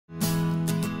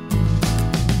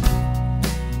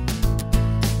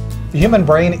The human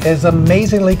brain is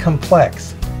amazingly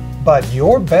complex, but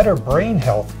your better brain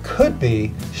health could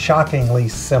be shockingly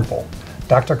simple.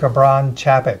 Dr. Kabran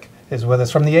Chapek is with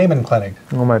us from the Amen Clinic.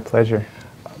 Oh, my pleasure.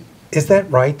 Is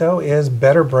that right, though? Is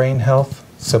better brain health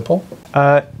simple?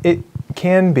 It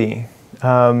can be.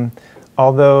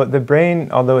 Although the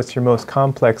brain, although it's your most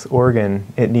complex organ,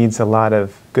 it needs a lot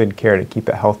of good care to keep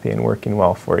it healthy and working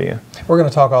well for you. We're going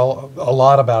to talk a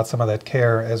lot about some of that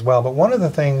care as well, but one of the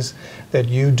things that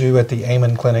you do at the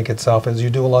Amen Clinic itself is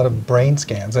you do a lot of brain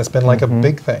scans. That's been like a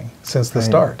big thing since the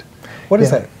start. What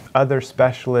is that? Other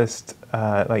specialists,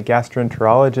 like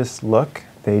gastroenterologists, look.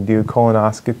 They do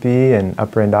colonoscopy and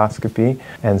upper endoscopy,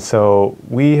 and so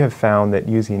we have found that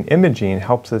using imaging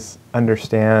helps us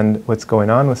understand what's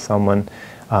going on with someone.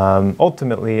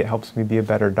 Ultimately, it helps me be a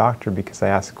better doctor because I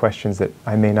ask questions that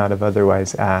I may not have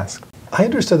otherwise asked. I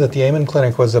understood that the Amen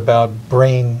Clinic was about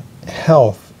brain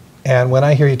health, and when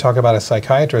I hear you talk about a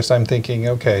psychiatrist, I'm thinking,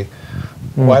 okay,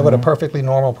 why would a perfectly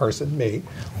normal person, me,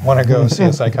 want to go see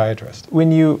a psychiatrist?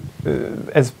 When you,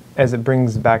 as it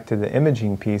brings back to the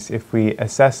imaging piece, if we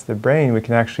assess the brain, we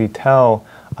can actually tell,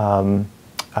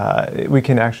 we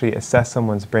can actually assess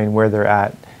someone's brain where they're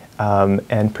at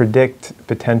and predict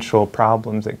potential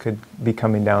problems that could be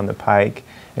coming down the pike.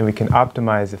 And we can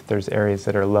optimize if there's areas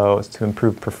that are low to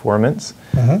improve performance,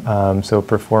 so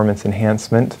performance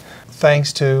enhancement.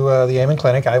 Thanks to the Amen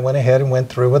Clinic, I went ahead and went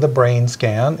through with a brain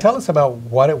scan. Tell us about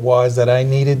what it was that I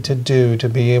needed to do to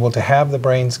be able to have the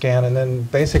brain scan, and then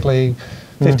basically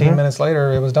 15 minutes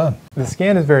later, it was done. The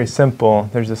scan is very simple.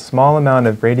 There's a small amount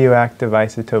of radioactive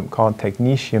isotope called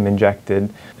technetium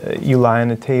injected. You lie on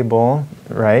a table,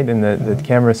 right, and the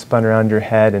camera spun around your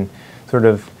head and sort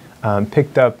of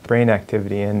picked up brain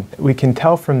activity. And we can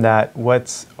tell from that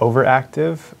what's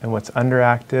overactive and what's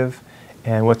underactive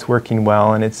and what's working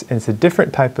well. And it's a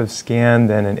different type of scan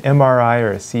than an MRI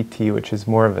or a CT, which is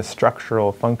more of a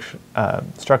structural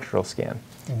scan.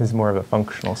 This is more of a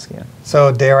functional scan.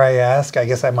 So dare I ask, I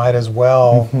guess I might as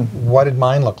well, what did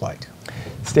mine look like?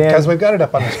 Because we've got it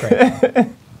up on the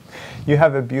screen. You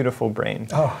have a beautiful brain.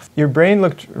 Oh. Your brain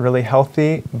looked really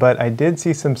healthy, but I did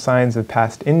see some signs of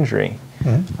past injury.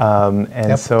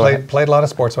 So played a lot of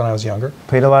sports when I was younger.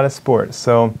 Played a lot of sports.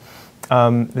 So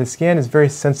the scan is very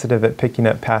sensitive at picking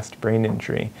up past brain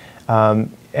injury.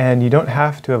 And you don't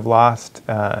have to have lost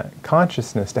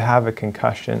consciousness to have a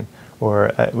concussion, or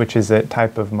which is a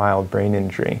type of mild brain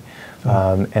injury.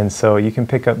 And so you can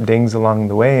pick up dings along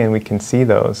the way, and we can see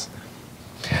those.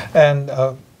 And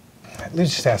let me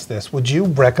just ask this. Would you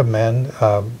recommend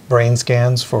brain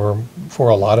scans for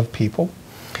a lot of people?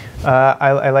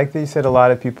 I like that you said a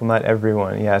lot of people, not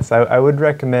everyone. Yes, I would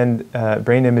recommend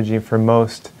brain imaging for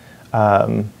most,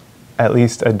 at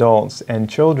least adults and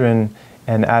children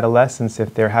and adolescents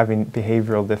if they're having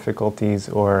behavioral difficulties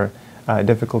or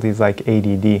difficulties like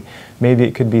ADD. Maybe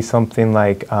it could be something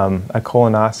like a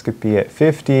colonoscopy at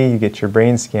 50, you get your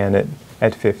brain scan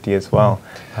at 50 as well.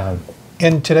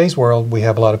 In today's world, we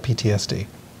have a lot of PTSD.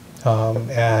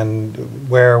 And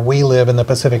where we live in the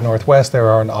Pacific Northwest, there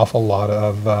are an awful lot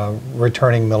of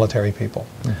returning military people.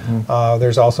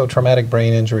 There's also traumatic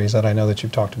brain injuries that I know that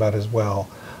you've talked about as well.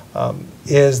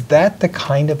 Is that the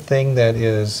kind of thing that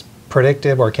is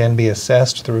predictive or can be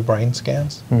assessed through brain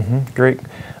scans? Great.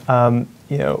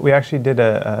 You know, we actually did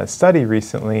a study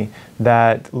recently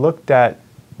that looked at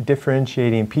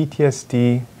differentiating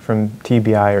PTSD from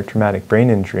TBI or traumatic brain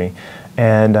injury.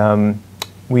 And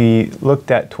we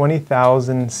looked at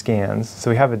 20,000 scans. So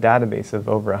we have a database of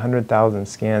over 100,000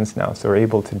 scans now, so we're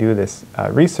able to do this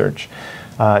research.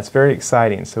 It's very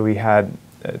exciting. So we had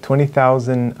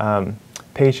 20,000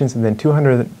 patients, and then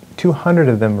 200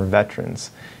 of them were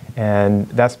veterans. And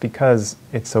that's because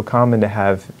it's so common to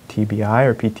have TBI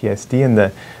or PTSD, and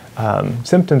the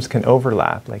symptoms can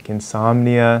overlap, like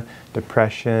insomnia,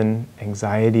 depression,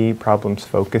 anxiety, problems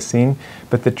focusing,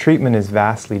 but the treatment is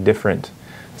vastly different.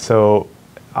 So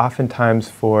oftentimes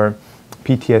for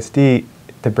PTSD,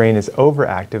 the brain is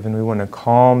overactive and we want to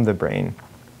calm the brain.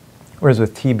 Whereas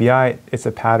with TBI, it's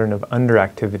a pattern of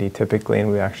underactivity typically,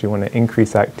 and we actually want to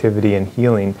increase activity and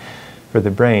healing for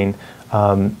the brain.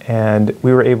 And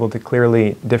we were able to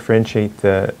clearly differentiate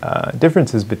the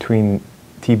differences between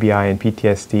TBI and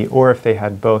PTSD, or if they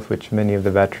had both, which many of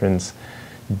the veterans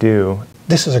do.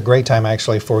 This is a great time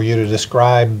actually for you to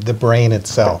describe the brain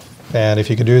itself. And if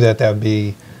you could do that, that would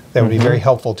be very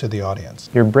helpful to the audience.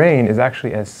 Your brain is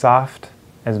actually as soft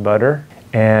as butter,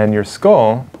 and your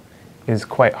skull is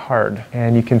quite hard.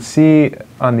 And you can see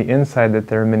on the inside that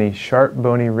there are many sharp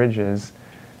bony ridges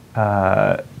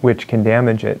which can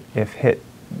damage it if hit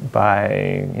by,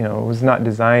 it was not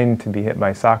designed to be hit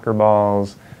by soccer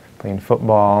balls, playing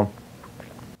football.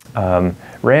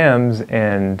 Rams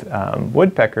and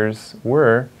woodpeckers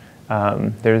were,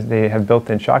 they have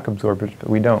built-in shock absorbers, but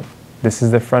we don't. This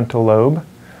is the frontal lobe,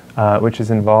 which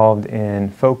is involved in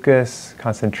focus,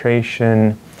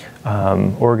 concentration,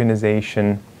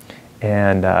 organization,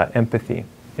 and empathy.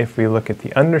 If we look at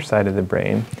the underside of the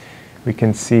brain, we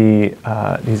can see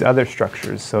these other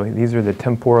structures. So these are the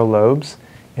temporal lobes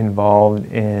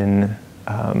involved in,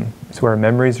 it's where our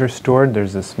memories are stored.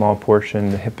 There's a small portion,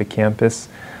 the hippocampus,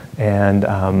 and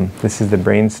this is the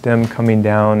brainstem coming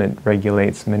down. It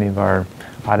regulates many of our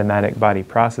automatic body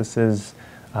processes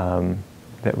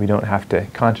that we don't have to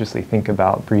consciously think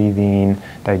about: breathing,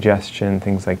 digestion,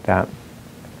 things like that.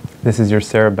 This is your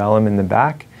cerebellum in the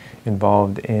back,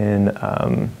 involved in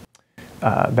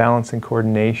balance and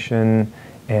coordination,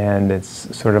 and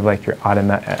it's sort of like your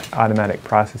automatic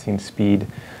processing speed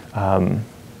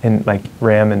in like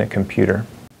RAM in a computer.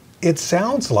 It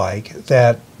sounds like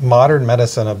that modern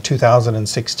medicine of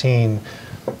 2016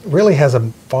 really has a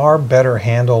far better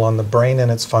handle on the brain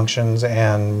and its functions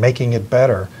and making it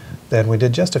better than we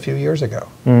did just a few years ago.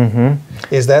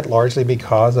 Mm-hmm. Is that largely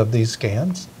because of these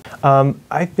scans?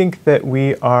 I think that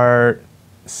we are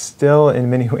still, in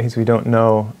many ways, we don't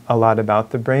know a lot about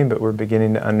the brain, but we're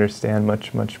beginning to understand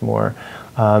much, much more.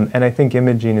 And I think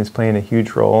imaging is playing a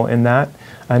huge role in that.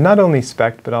 Not only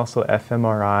SPECT, but also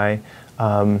fMRI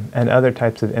and other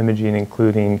types of imaging,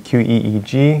 including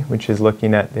qEEG, which is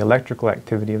looking at the electrical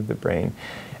activity of the brain.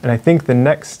 And I think the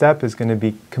next step is going to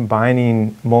be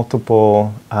combining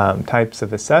multiple types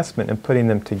of assessment and putting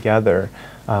them together.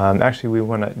 Actually, we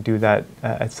want to do that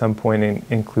at some point and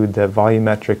include the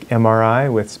volumetric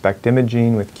MRI with SPECT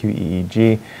imaging, with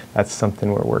qEEG. That's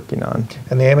something we're working on.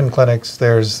 And the Amen clinics,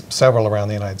 there's several around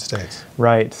the United States.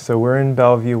 Right. So we're in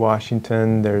Bellevue,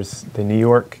 Washington. There's the New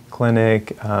York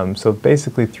clinic. So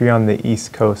basically 3 on the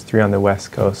East Coast, 3 on the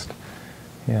West Coast.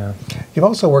 Yeah. You've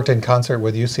also worked in concert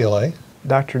with UCLA.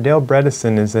 Dr. Dale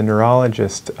Bredesen is a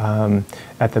neurologist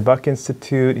at the Buck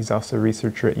Institute. He's also a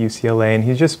researcher at UCLA, and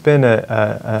he's just been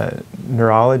a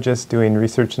neurologist doing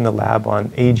research in the lab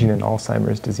on aging and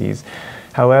Alzheimer's disease.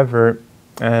 However,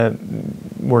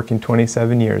 working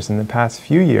 27 years, in the past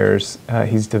few years,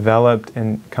 he's developed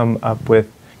and come up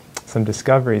with some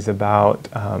discoveries about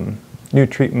new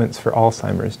treatments for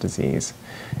Alzheimer's disease.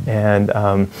 And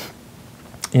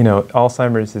you know,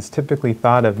 Alzheimer's is typically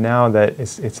thought of now that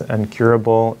it's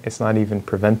uncurable, it's not even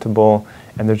preventable,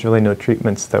 and there's really no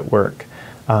treatments that work.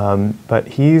 But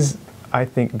he's, I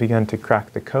think, begun to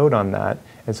crack the code on that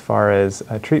as far as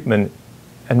treatment.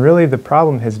 And really the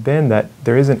problem has been that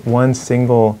there isn't one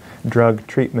single drug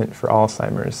treatment for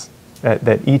Alzheimer's,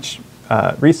 that each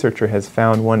researcher has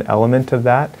found one element of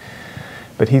that.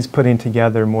 But he's putting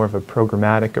together more of a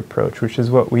programmatic approach, which is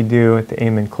what we do at the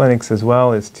Amen clinics as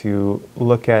well, is to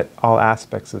look at all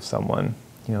aspects of someone.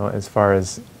 You know, as far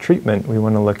as treatment, we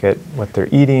want to look at what they're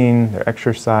eating, their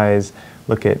exercise,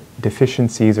 look at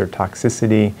deficiencies or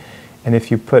toxicity. And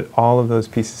if you put all of those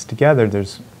pieces together,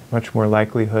 there's much more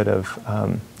likelihood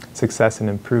of success and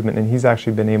improvement. And he's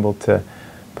actually been able to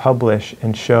publish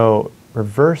and show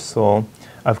reversal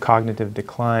of cognitive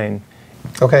decline.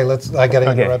 Okay, I got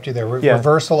to interrupt you there.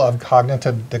 Reversal of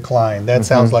cognitive decline. That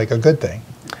sounds like a good thing.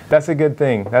 That's a good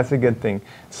thing. That's a good thing.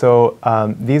 So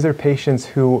these are patients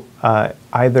who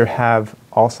either have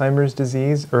Alzheimer's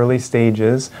disease, early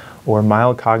stages, or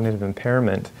mild cognitive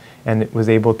impairment, and it was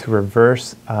able to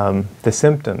reverse the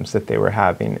symptoms that they were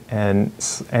having. And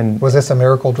was this a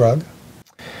miracle drug?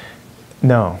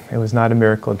 No, it was not a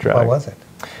miracle drug. What was it?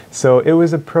 So it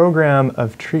was a program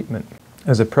of treatment. It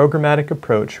was a programmatic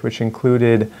approach which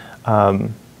included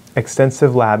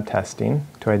extensive lab testing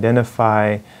to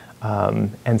identify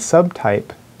and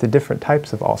subtype the different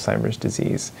types of Alzheimer's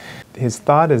disease. His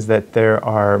thought is that there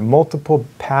are multiple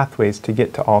pathways to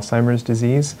get to Alzheimer's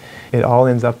disease. It all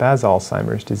ends up as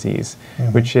Alzheimer's disease,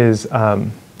 which is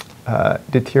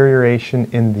deterioration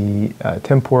in the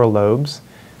temporal lobes,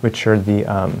 which are in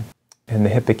the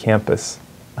hippocampus.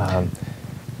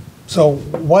 So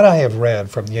what I have read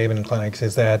from the Amen clinics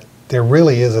is that there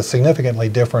really is a significantly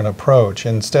different approach.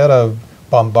 Instead of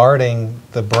bombarding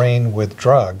the brain with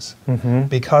drugs,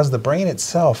 because the brain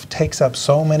itself takes up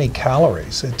so many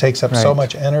calories, it takes up so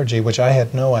much energy, which I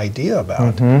had no idea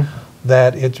about,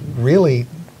 that it really,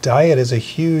 diet is a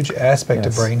huge aspect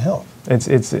of brain health.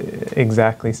 It's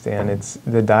exactly, Stan. It's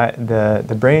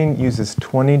the brain uses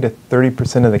 20 to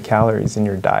 30% of the calories in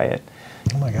your diet.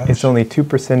 Oh my gosh. It's only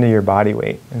 2% of your body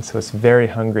weight, and so it's very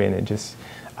hungry, and it just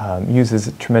uses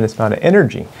a tremendous amount of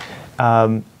energy.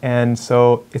 And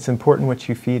so it's important what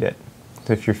you feed it.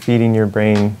 So if you're feeding your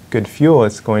brain good fuel,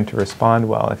 it's going to respond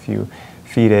well. If you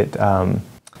feed it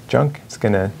junk. It's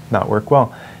going to not work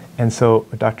well. And so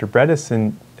Dr.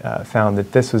 Bredesen found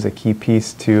that this was a key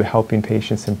piece to helping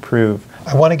patients improve.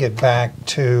 I want to get back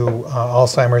to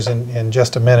Alzheimer's in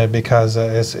just a minute, because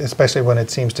especially when it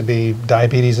seems to be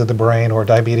diabetes of the brain, or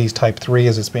diabetes type 3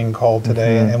 as it's being called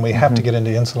today, and we have to get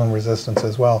into insulin resistance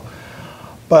as well.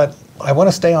 But I want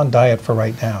to stay on diet for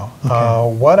right now.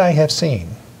 Okay. What I have seen,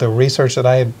 the research that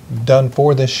I have done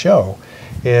for this show,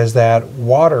 is that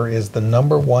water is the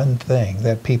 #1 thing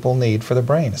that people need for the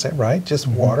brain. Is that right? Just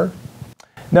water?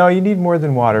 No, you need more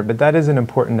than water, but that is an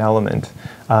important element.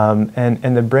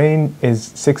 And the brain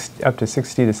is up to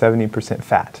 60 to 70%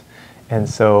 fat. And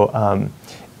so,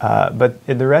 but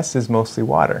the rest is mostly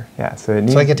water. Yeah. So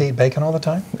I get to eat bacon all the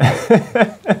time?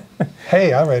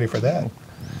 Hey, I'm ready for that.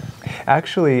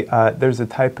 Actually, there's a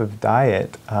type of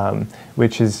diet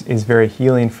which is very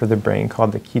healing for the brain,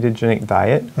 called the ketogenic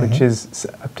diet, which is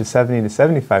up to 70 to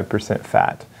 75%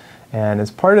 fat. And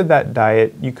as part of that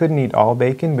diet, you couldn't eat all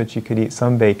bacon, but you could eat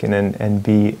some bacon and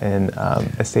be in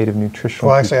a state of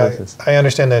nutritional ketosis. I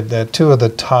understand that 2 of the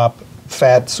top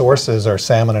fat sources are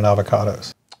salmon and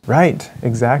avocados. Right,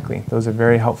 exactly. Those are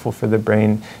very helpful for the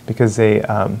brain, because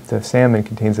the salmon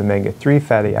contains omega-3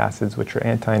 fatty acids, which are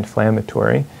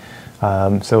anti-inflammatory.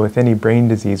 So with any brain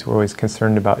disease, we're always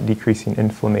concerned about decreasing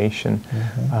inflammation.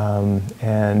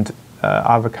 And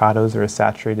avocados are a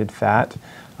saturated fat.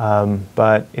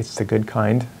 But it's the good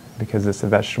kind, because it's a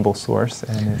vegetable source,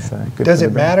 and it's good. Does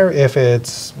it matter if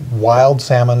it's wild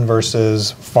salmon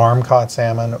versus farm-caught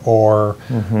salmon, or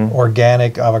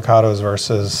organic avocados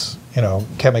versus,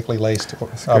 chemically laced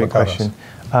avocados? Great question.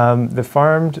 The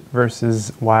farmed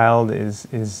versus wild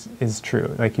is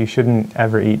true. Like, you shouldn't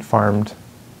ever eat farmed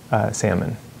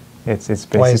salmon. It's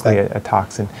basically a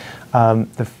toxin.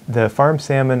 The farm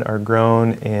salmon are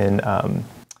grown in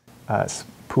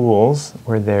pools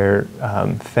where they're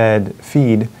fed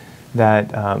feed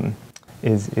that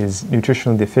is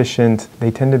nutritionally deficient.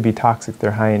 They tend to be toxic.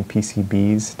 They're high in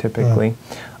PCBs typically,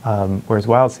 whereas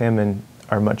wild salmon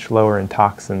are much lower in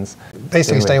toxins.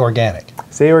 Basically, stay organic.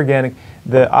 Stay organic.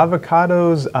 The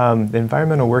avocados, the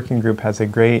Environmental Working Group has a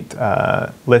great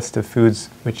list of foods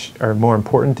which are more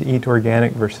important to eat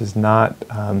organic versus not.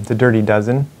 The Dirty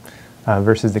Dozen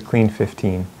versus the Clean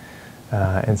 15.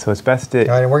 And so it's best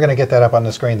to... And we're going to get that up on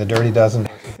the screen, the Dirty Dozen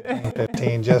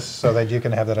 15, just so that you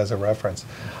can have that as a reference.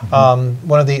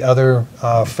 One of the other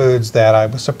foods that I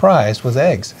was surprised was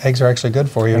eggs. Eggs are actually good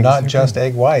for you, not just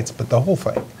egg whites, but the whole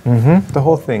thing. The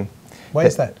whole thing. Why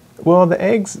is that? Well, the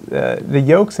eggs, the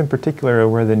yolks in particular, are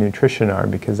where the nutrition are,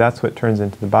 because that's what turns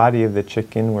into the body of the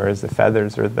chicken, whereas the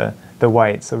feathers are the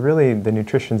white. So really, the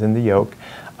nutrition's in the yolk.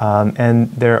 And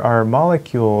there are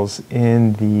molecules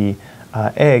in the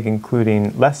egg,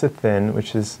 including lecithin,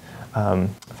 which is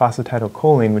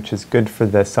phosphatidylcholine, which is good for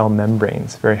the cell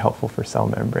membranes, very helpful for cell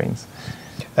membranes.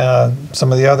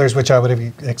 Some of the others which I would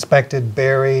have expected: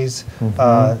 berries,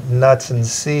 nuts and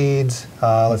seeds,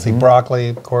 let's see, broccoli,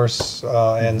 of course,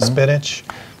 and spinach.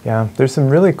 Yeah, there's some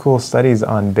really cool studies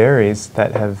on berries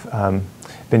that have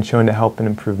been shown to help and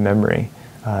improve memory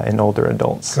in older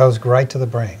adults. Goes right to the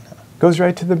brain. Goes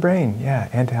right to the brain, yeah,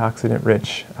 antioxidant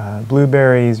rich.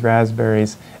 Blueberries,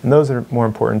 raspberries, and those are more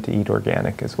important to eat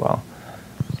organic as well.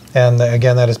 And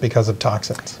again, that is because of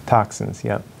toxins. Toxins,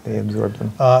 yep, they absorb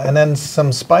them. And then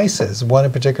some spices, one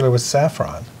in particular was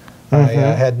saffron. I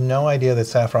had no idea that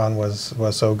saffron was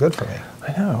so good for me.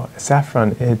 I know,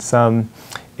 saffron, it's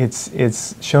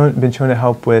been shown to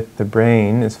help with the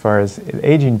brain as far as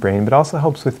aging brain, but also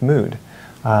helps with mood.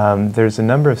 There's a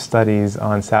number of studies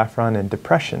on saffron and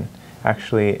depression,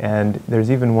 actually, and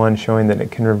there's even one showing that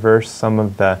it can reverse some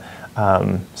of the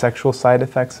sexual side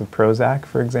effects of Prozac,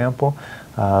 for example.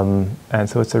 And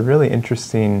so it's a really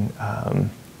interesting,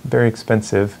 very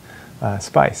expensive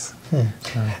spice.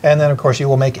 And then, of course, you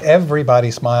will make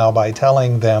everybody smile by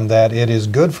telling them that it is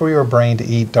good for your brain to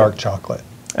eat dark chocolate.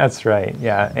 That's right,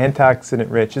 yeah. Antioxidant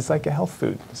rich. It's like a health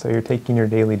food. So you're taking your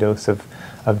daily dose of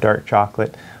dark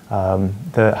chocolate.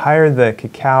 The higher the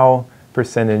cacao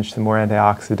percentage, the more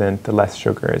antioxidant, the less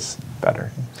sugar is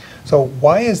better. So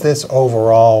why is this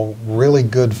overall really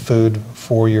good food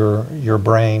for your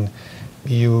brain?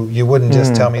 You wouldn't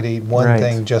just tell me to eat one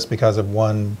thing just because of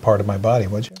one part of my body,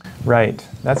 would you? Right.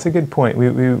 That's a good point.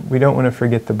 We don't want to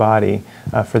forget the body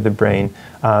for the brain.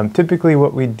 Typically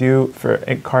what we do for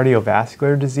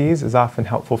cardiovascular disease is often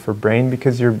helpful for brain,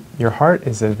 because your heart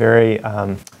is a very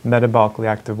metabolically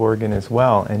active organ as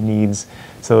well, and needs,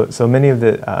 so many of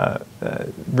the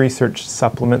research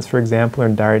supplements, for example,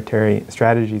 and dietary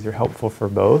strategies are helpful for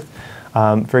both.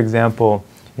 For example,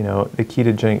 the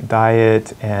ketogenic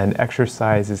diet and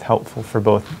exercise is helpful for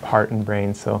both heart and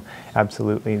brain. So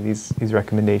absolutely, these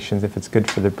recommendations, if it's good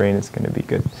for the brain, it's going to be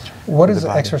good. What does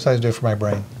exercise do for my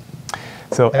brain?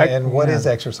 So, and what is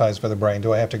exercise for the brain?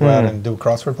 Do I have to go out and do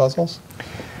crossword puzzles?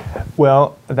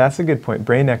 Well, that's a good point.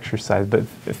 Brain exercise, but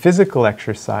physical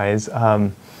exercise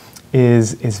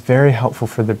is very helpful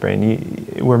for the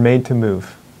brain. We're made to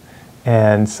move,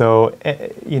 and so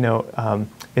it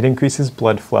increases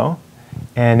blood flow.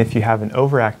 And if you have an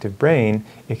overactive brain,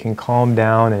 it can calm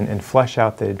down and flush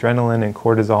out the adrenaline and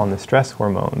cortisol and the stress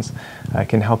hormones. It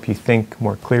can help you think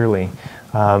more clearly.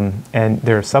 And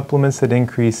there are supplements that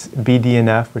increase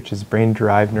BDNF, which is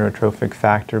brain-derived neurotrophic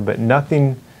factor, but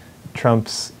nothing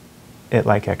trumps it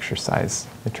like exercise.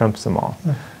 It trumps them all.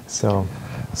 So,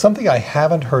 something I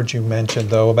haven't heard you mention,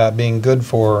 though, about being good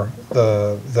for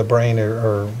the brain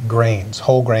or grains,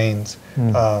 whole grains,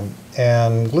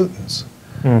 and glutens.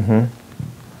 Mm-hmm.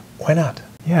 Why not?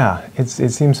 Yeah, it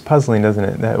seems puzzling, doesn't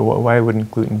it? Why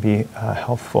wouldn't gluten be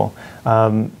helpful?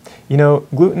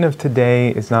 Gluten of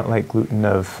today is not like gluten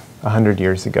of 100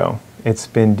 years ago. It's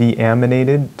been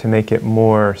deaminated to make it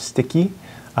more sticky,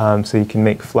 so you can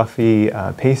make fluffy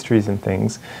pastries and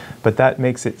things, but that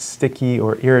makes it sticky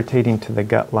or irritating to the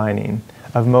gut lining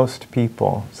of most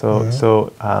people.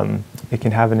 So it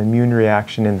can have an immune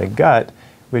reaction in the gut,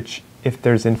 which if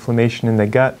there's inflammation in the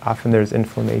gut, often there's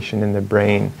inflammation in the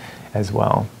brain as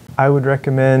well. I would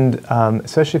recommend,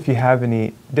 especially if you have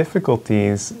any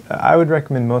difficulties, I would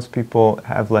recommend most people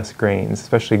have less grains,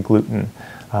 especially gluten.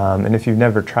 And if you've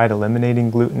never tried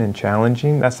eliminating gluten and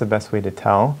challenging, that's the best way to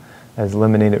tell, is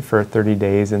eliminate it for 30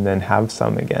 days and then have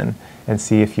some again and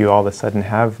see if you all of a sudden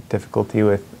have difficulty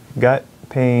with gut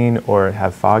pain or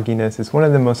have fogginess. It's one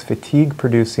of the most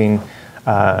fatigue-producing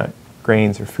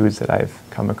grains or foods that I've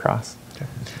come across. Okay.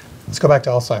 Let's go back to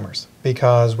Alzheimer's,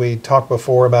 because we talked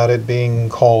before about it being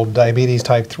called diabetes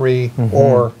type 3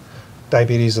 or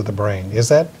diabetes of the brain. Is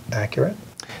that accurate?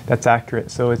 That's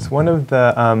accurate. So it's one of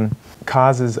the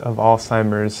causes of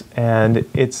Alzheimer's, and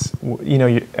it's,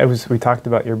 as we talked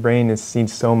about, your brain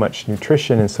needs so much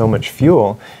nutrition and so much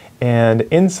fuel, and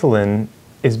insulin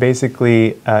is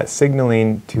basically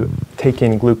signaling to take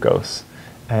in glucose.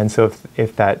 And so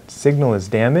if that signal is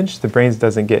damaged, the brain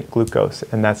doesn't get glucose,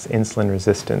 and that's insulin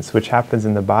resistance, which happens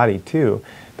in the body too,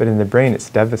 but in the brain it's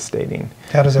devastating.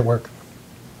 How does it work?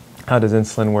 How does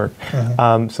insulin work?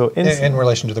 In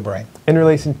relation to the brain? In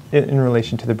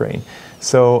relation to the brain.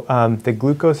 So the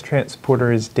glucose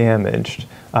transporter is damaged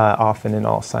often in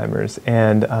Alzheimer's,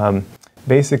 and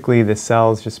basically the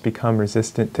cells just become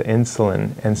resistant to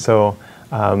insulin, and so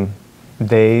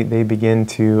they begin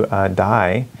to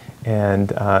die. And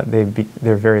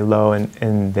they're very low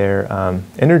in their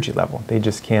energy level. They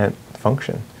just can't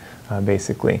function,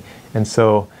 basically. And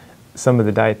so some of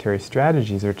the dietary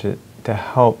strategies are to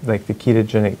help, like the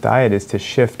ketogenic diet, is to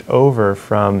shift over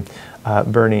from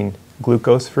burning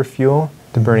glucose for fuel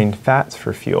to burning fats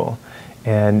for fuel.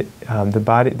 And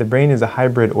the brain is a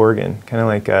hybrid organ, kind of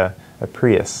like a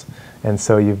Prius. And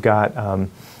so you've got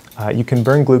you can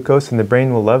burn glucose, and the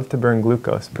brain will love to burn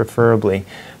glucose, preferably.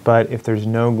 But if there's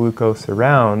no glucose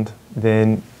around,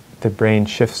 then the brain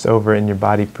shifts over, and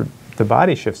the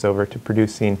body shifts over to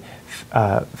producing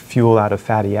fuel out of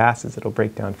fatty acids. It'll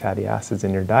break down fatty acids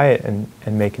in your diet and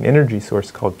make an energy source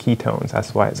called ketones.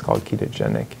 That's why it's called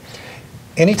ketogenic.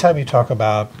 Anytime you talk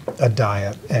about a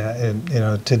diet,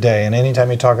 today, and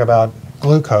anytime you talk about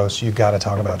glucose, you've got to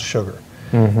talk about sugar.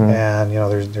 And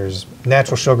there's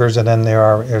natural sugars, and then there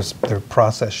are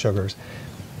processed sugars.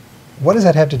 What does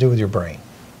that have to do with your brain?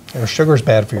 Are sugars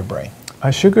bad for your brain?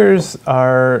 Sugars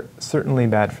are certainly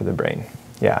bad for the brain.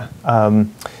 Yeah,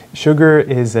 sugar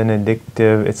is an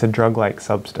addictive. It's a drug-like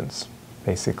substance,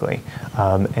 basically.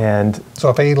 And so,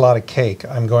 if I eat a lot of cake,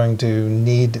 I'm going to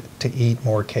need to eat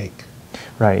more cake.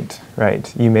 Right.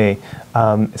 You may,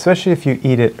 especially if you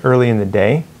eat it early in the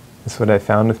day. That's what I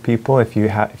found with people. If you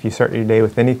start your day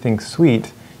with anything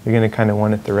sweet, you're going to kind of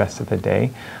want it the rest of the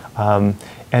day.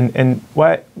 And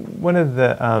one of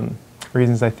the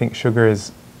reasons I think sugar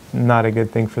is not a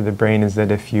good thing for the brain is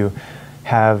that if you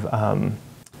have,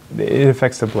 it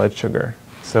affects the blood sugar.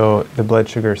 So the blood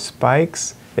sugar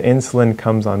spikes, the insulin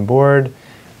comes on board,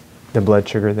 the blood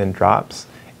sugar then drops,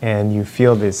 and you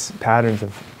feel these patterns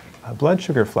of blood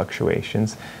sugar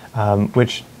fluctuations,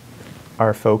 which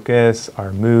our focus,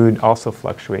 our mood also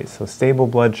fluctuates. So stable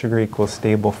blood sugar equals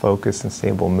stable focus and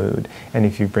stable mood. And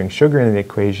if you bring sugar into the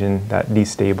equation, that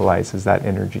destabilizes that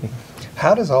energy.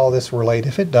 How does all this relate,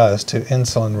 if it does, to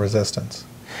insulin resistance?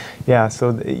 Yeah,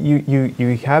 so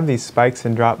you have these spikes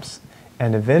and drops,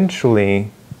 and eventually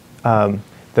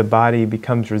the body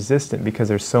becomes resistant because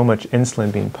there's so much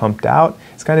insulin being pumped out.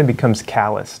 It kind of becomes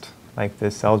calloused, like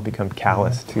the cells become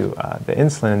calloused to the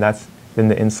insulin, and then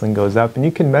the insulin goes up. And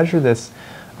you can measure this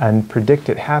and predict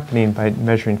it happening by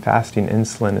measuring fasting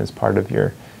insulin as part of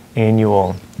your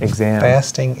annual exam.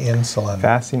 Fasting insulin.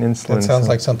 Fasting insulin. That sounds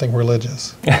like something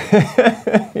religious.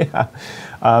 Yeah.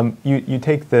 You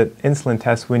take the insulin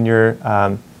test when you're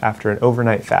after an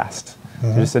overnight fast.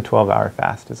 So just a 12-hour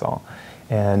fast is all.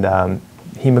 And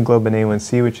hemoglobin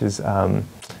A1C, which is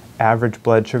average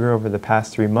blood sugar over the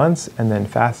past 3 months, and then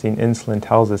fasting insulin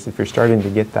tells us if you're starting to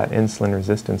get that insulin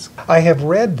resistance. I have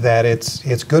read that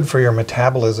it's good for your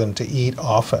metabolism to eat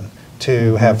often,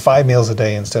 to have 5 meals a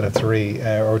day instead of 3,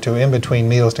 or to in between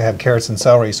meals to have carrots and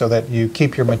celery so that you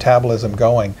keep your metabolism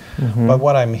going. But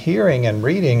what I'm hearing and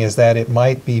reading is that it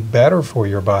might be better for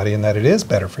your body, and that it is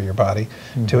better for your body,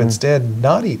 to instead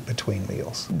not eat between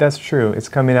meals. That's true. It's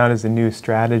coming out as a new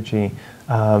strategy.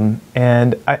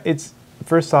 It's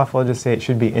first off, I'll just say it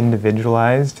should be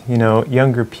individualized. You know,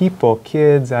 younger people,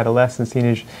 kids, adolescents,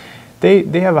 teenagers,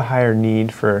 they have a higher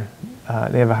need for,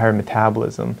 they have a higher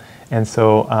metabolism. And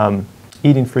so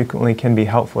eating frequently can be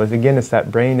helpful. Again, it's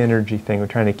that brain energy thing. We're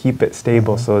trying to keep it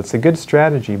stable. So it's a good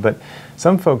strategy, but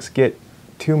some folks get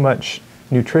too much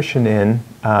nutrition in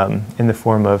the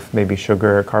form of maybe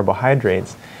sugar or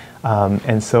carbohydrates.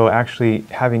 And so actually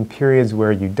having periods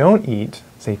where you don't eat,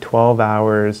 say 12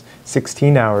 hours,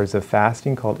 16 hours of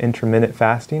fasting called intermittent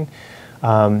fasting,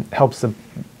 helps the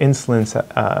insulin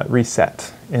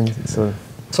reset. And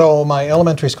so my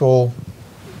elementary school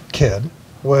kid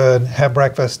would have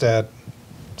breakfast at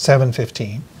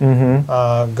 7:15,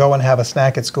 go and have a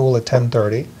snack at school at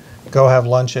 10:30, go have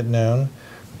lunch at noon,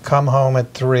 come home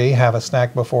at 3, have a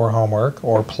snack before homework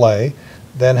or play,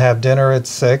 then have dinner at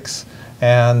 6,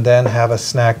 and then have a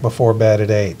snack before bed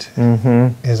at 8.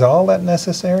 Is all that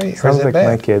necessary? Sounds or is it like bad?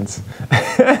 my kids.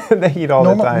 They eat all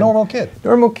the time. Normal kid.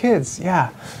 Normal kids, yeah.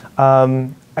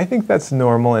 I think that's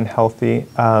normal and healthy.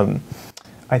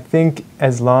 I think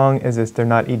as long as they're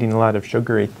not eating a lot of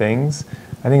sugary things,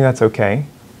 I think that's okay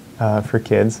for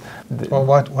kids. Well,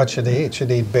 what should they eat? Should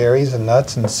they eat berries and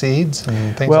nuts and seeds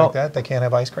and things like that? They can't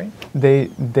have ice cream? They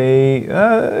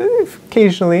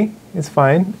occasionally, it's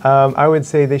fine. I would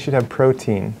say they should have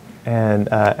protein and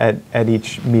at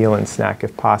each meal and snack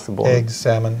if possible. Eggs,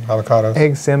 salmon, avocados.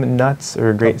 Eggs, salmon, nuts are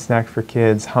a great snack for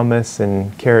kids. Hummus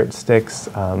and carrot sticks.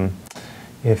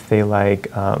 If they like,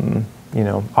 you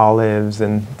know, olives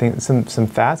and things, some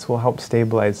fats will help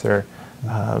stabilize their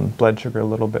blood sugar a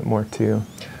little bit more too.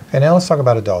 And now let's talk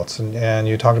about adults. And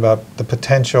you talked about the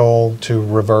potential to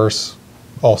reverse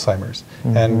Alzheimer's.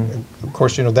 And of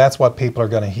course, you know, that's what people are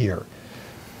going to hear.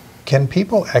 Can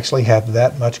people actually have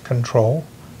that much control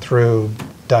through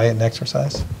diet and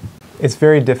exercise? It's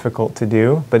very difficult to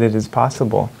do, but it is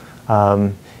possible.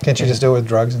 Can't you just do it with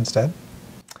drugs instead?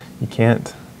 You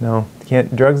can't. No, you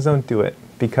can't. Drugs don't do it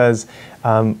because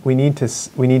we need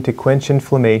to quench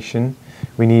inflammation.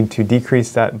 We need to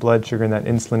decrease that blood sugar and that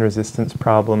insulin resistance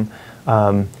problem.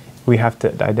 We have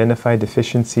to identify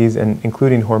deficiencies, and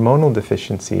including hormonal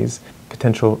deficiencies,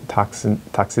 potential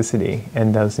toxicity,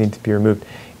 and those need to be removed.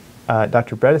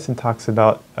 Dr. Bredesen talks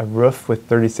about a roof with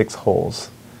 36 holes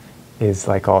is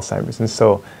like Alzheimer's. And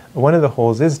so one of the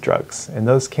holes is drugs, and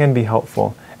those can be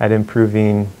helpful at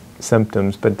improving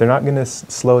symptoms, but they're not going to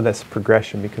slow this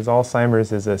progression, because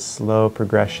Alzheimer's is a slow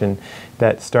progression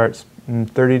that starts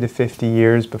 30 to 50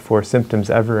 years before symptoms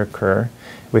ever occur.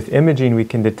 With imaging, we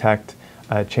can detect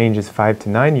changes 5 to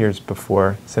 9 years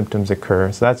before symptoms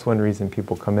occur. So that's one reason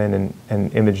people come in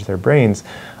and image their brains.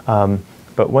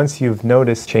 But once you've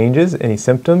noticed changes, any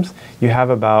symptoms, you have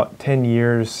about 10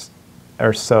 years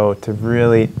or so to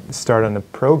really start on a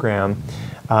program,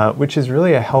 which is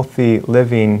really a healthy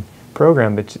living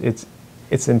program. But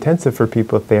it's intensive for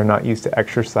people if they are not used to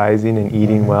exercising and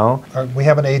eating well. We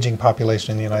have an aging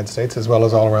population in the United States as well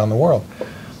as all around the world.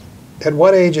 At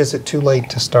what age is it too late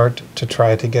to start to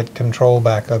try to get control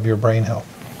back of your brain health?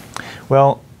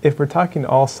 Well, if we're talking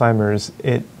Alzheimer's,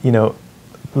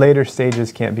 later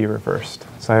stages can't be reversed.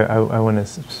 So I want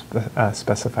to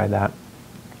specify that.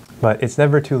 But it's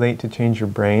never too late to change your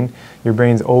brain. Your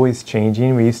brain's always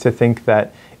changing. We used to think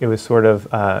that it was sort of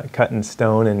cut in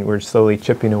stone and we're slowly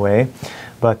chipping away.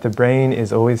 But the brain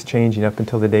is always changing up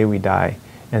until the day we die.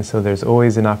 And so there's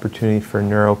always an opportunity for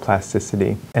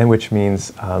neuroplasticity, and which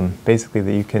means basically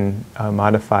that you can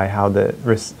modify how the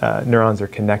neurons are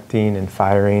connecting and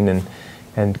firing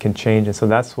and can change. And so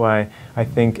that's why I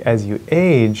think as you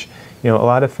age, a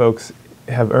lot of folks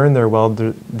have earned their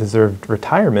well-deserved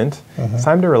retirement. It's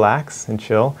time to relax and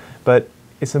chill, but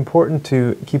it's important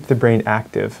to keep the brain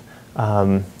active.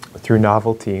 through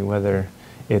novelty, whether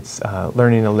it's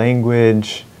learning a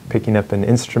language, picking up an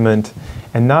instrument,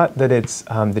 and not that it's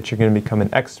that you're going to become an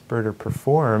expert or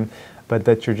perform, but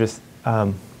that you're just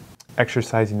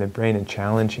exercising the brain and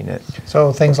challenging it.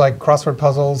 So things like crossword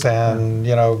puzzles and,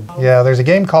 there's a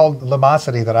game called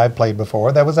Lumosity that I've played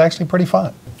before that was actually pretty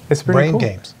fun. It's pretty Brain cool.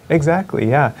 games. Exactly,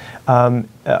 yeah.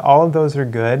 All of those are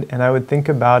good, and I would think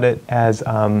about it as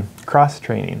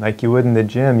cross-training. Like you would in the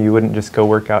gym, you wouldn't just go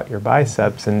work out your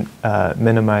biceps and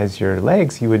minimize your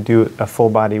legs. You would do a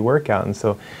full-body workout. And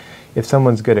so if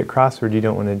someone's good at crossword, you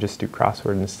don't want to just do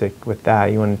crossword and stick with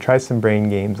that. You want to try some brain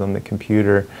games on the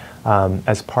computer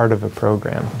as part of a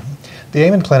program. The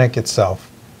Amen Clinic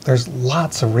itself, there's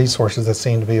lots of resources that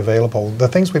seem to be available. The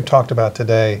things we've talked about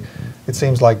today, it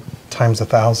seems like times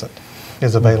 1,000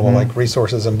 is available, like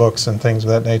resources and books and things of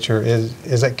that nature.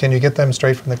 Can you get them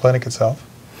straight from the clinic itself?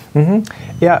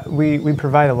 Yeah, we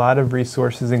provide a lot of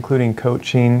resources, including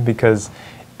coaching, because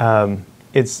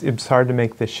it's hard to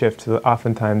make the shift. So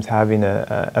oftentimes having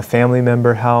a family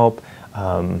member help,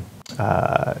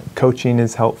 coaching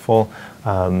is helpful,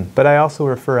 but I also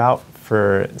refer out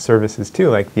for services too,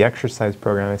 like the exercise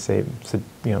program. I say,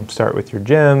 start with your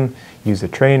gym, use a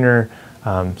trainer,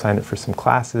 sign up for some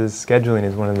classes. Scheduling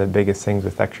is one of the biggest things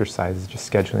with exercise, is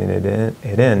just scheduling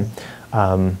it in.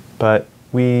 But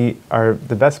we are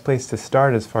the best place to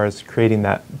start as far as creating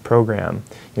that program,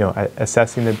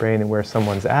 assessing the brain and where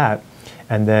someone's at,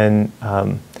 and then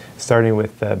starting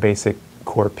with the basic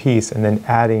core piece and then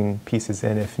adding pieces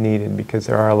in if needed, because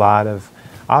there are a lot of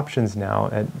options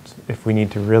now if we need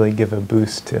to really give a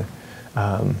boost to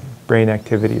brain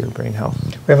activity or brain health.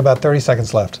 We have about 30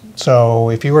 seconds left. So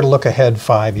if you were to look ahead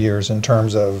 5 years in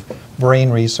terms of brain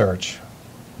research,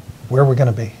 where are we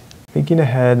going to be? Thinking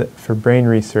ahead for brain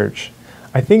research,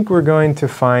 I think we're going to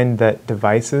find that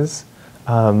devices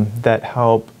that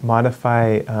help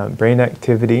modify brain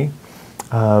activity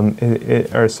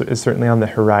is certainly on the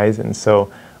horizon. So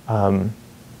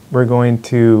we're going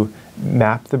to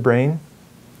map the brain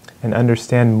and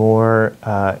understand more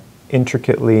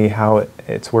intricately how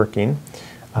it's working.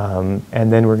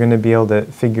 And then we're going to be able to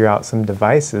figure out some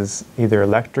devices, either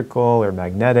electrical or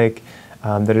magnetic,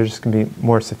 that are just going to be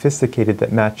more sophisticated,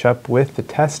 that match up with the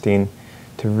testing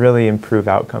to really improve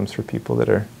outcomes for people that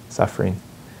are suffering.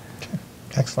 Okay.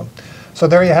 Excellent. So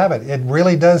there you have it. It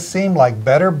really does seem like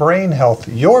better brain health,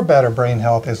 your better brain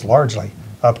health, is largely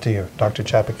up to you. Dr.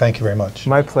 Chapek, thank you very much.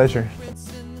 My pleasure.